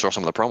 But if you saw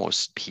some of the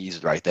promos,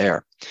 he's right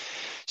there.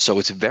 So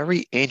it's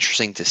very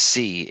interesting to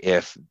see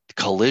if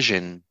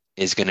Collision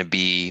is going to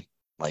be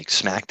like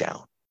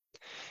SmackDown,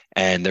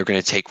 and they're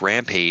going to take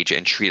Rampage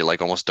and treat it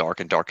like almost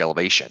Dark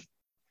Elevation,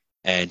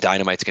 and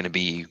Dynamite's going to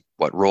be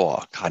what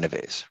Raw kind of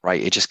is,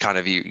 right? It just kind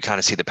of you kind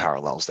of see the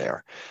parallels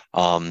there.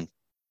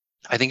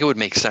 I think it would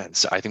make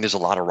sense. I think there's a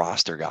lot of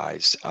roster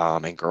guys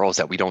and girls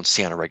that we don't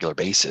see on a regular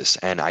basis,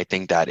 and I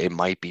think that it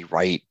might be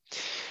right,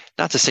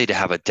 not to say to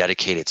have a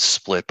dedicated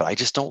split, but I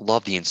just don't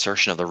love the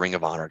insertion of the Ring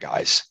of Honor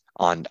guys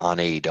on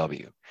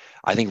AEW.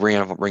 I think Ring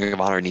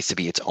of Honor needs to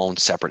be its own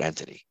separate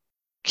entity.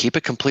 Keep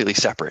it completely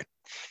separate.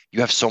 You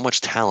have so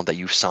much talent that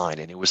you've signed,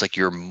 and it was like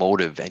your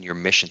motive and your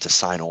mission to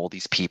sign all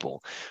these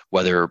people,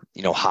 whether,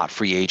 hot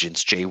free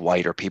agents, Jay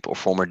White, or people,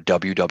 former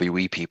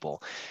WWE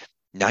people.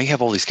 Now you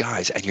have all these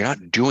guys, and you're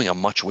not doing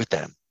much with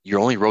them.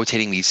 You're only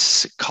rotating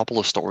these couple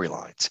of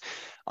storylines.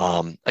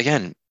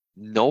 Again,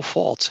 no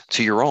fault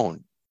to your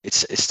own.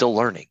 It's still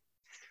learning.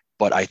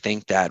 But I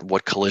think that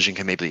what Collision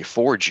can maybe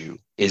afford you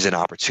is an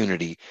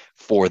opportunity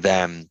for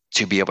them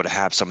to be able to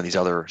have some of these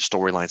other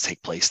storylines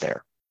take place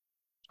there.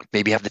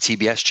 Maybe have the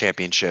TBS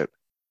championship.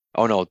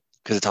 Oh no,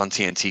 because it's on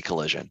TNT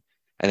Collision.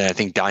 And then I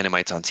think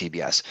Dynamite's on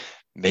TBS.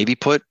 Maybe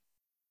put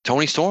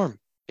Tony Storm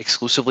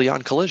exclusively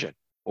on Collision,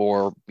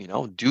 or,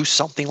 do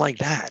something like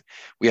that.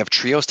 We have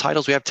trios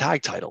titles, we have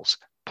tag titles.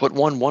 Put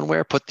one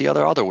where, put the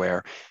other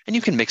where, and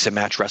you can mix and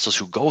match wrestlers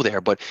who go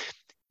there, but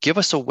give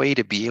us a way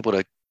to be able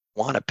to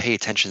want to pay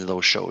attention to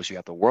those shows. You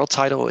have the world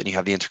title and you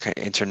have the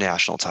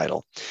international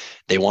title.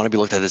 They want to be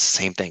looked at as the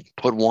same thing.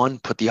 Put one,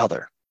 put the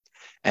other,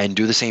 and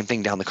do the same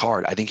thing down the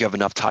card. I think you have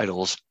enough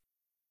titles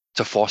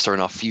to foster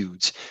enough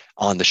feuds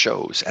on the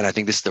shows, and I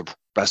think this is the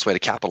best way to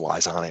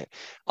capitalize on it,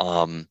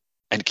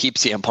 and keep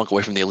CM Punk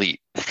away from the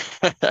Elite.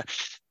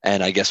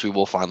 And I guess we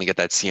will finally get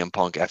that CM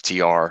Punk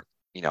FTR,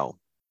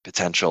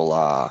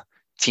 potential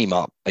team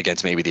up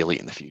against maybe the Elite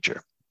in the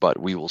future, but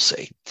we will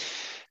see.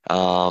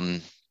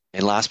 And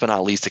last but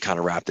not least, to kind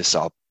of wrap this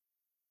up,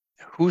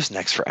 who's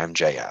next for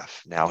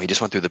MJF? Now, he just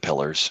went through the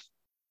pillars.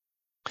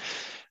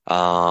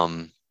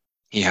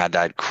 He had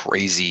that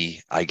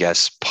crazy, I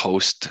guess,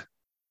 post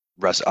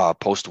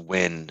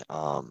win.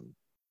 What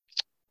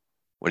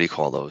do you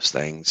call those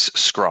things?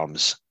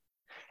 Scrums,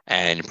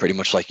 and pretty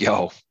much like,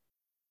 yo,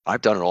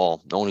 I've done it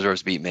all. No one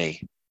deserves to beat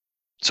me,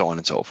 so on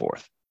and so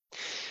forth.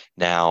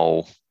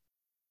 Now,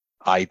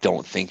 I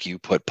don't think you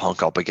put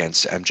Punk up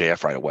against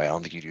MJF right away. I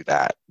don't think you do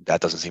that. That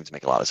doesn't seem to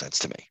make a lot of sense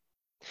to me.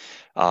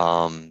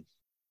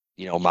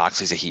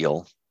 Moxley's a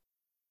heel.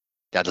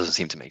 That doesn't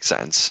seem to make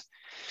sense.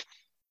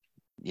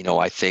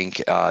 I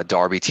think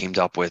Darby teamed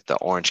up with the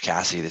Orange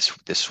Cassidy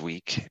this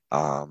week.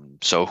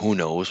 So who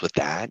knows with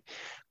that?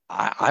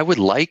 I would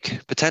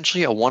like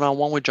potentially a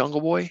one-on-one with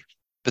Jungle Boy,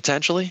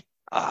 potentially.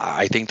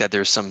 I think that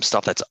there's some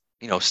stuff that's,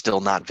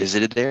 still not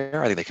visited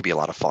there. I think that could be a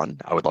lot of fun.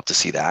 I would love to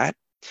see that.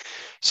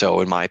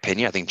 So in my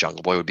opinion, I think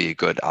Jungle Boy would be a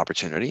good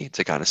opportunity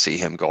to kind of see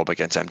him go up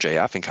against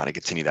MJF and kind of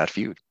continue that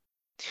feud.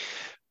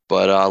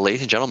 But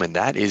ladies and gentlemen,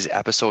 that is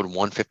episode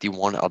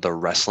 151 of the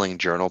Wrestling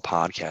Journal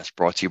podcast,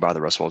 brought to you by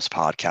the WrestleBuzz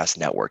Podcast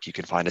Network. You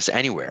can find us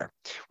anywhere.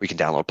 We can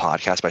download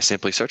podcasts by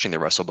simply searching the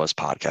WrestleBuzz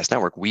Podcast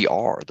Network. We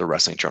are the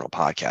Wrestling Journal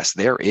podcast.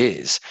 There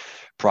is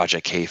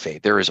Project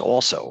Kayfabe. There is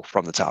also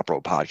From the Top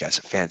Rope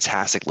podcast.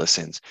 Fantastic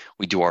listens.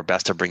 We do our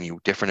best to bring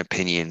you different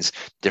opinions,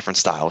 different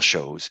style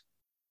shows.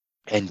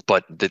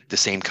 But the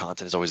same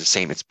content is always the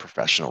same. It's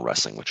professional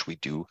wrestling, which we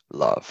do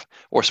love,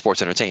 or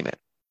sports entertainment,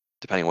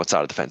 depending on what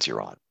side of the fence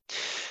you're on.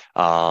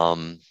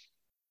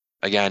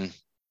 Again,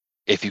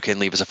 if you can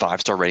leave us a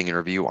 5-star rating and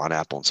review on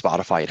Apple and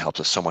Spotify, it helps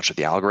us so much with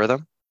the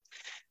algorithm.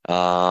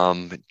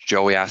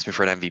 Joey asked me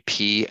for an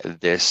MVP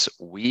this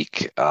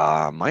week.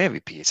 My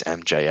MVP is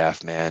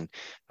MJF, man.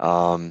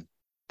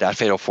 That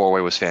Fatal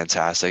 4-Way was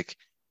fantastic.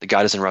 The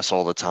guy doesn't wrestle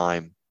all the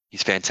time.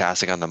 He's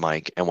fantastic on the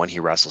mic, and when he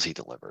wrestles, he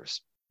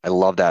delivers. I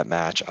love that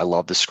match. I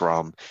love the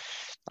scrum.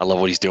 I love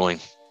what he's doing.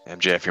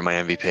 MJF, you're my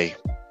MVP.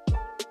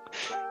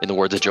 In the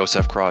words of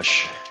Joseph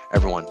Crush,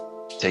 everyone,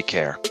 take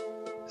care.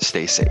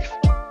 Stay safe.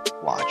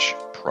 Watch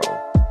pro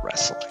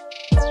wrestling.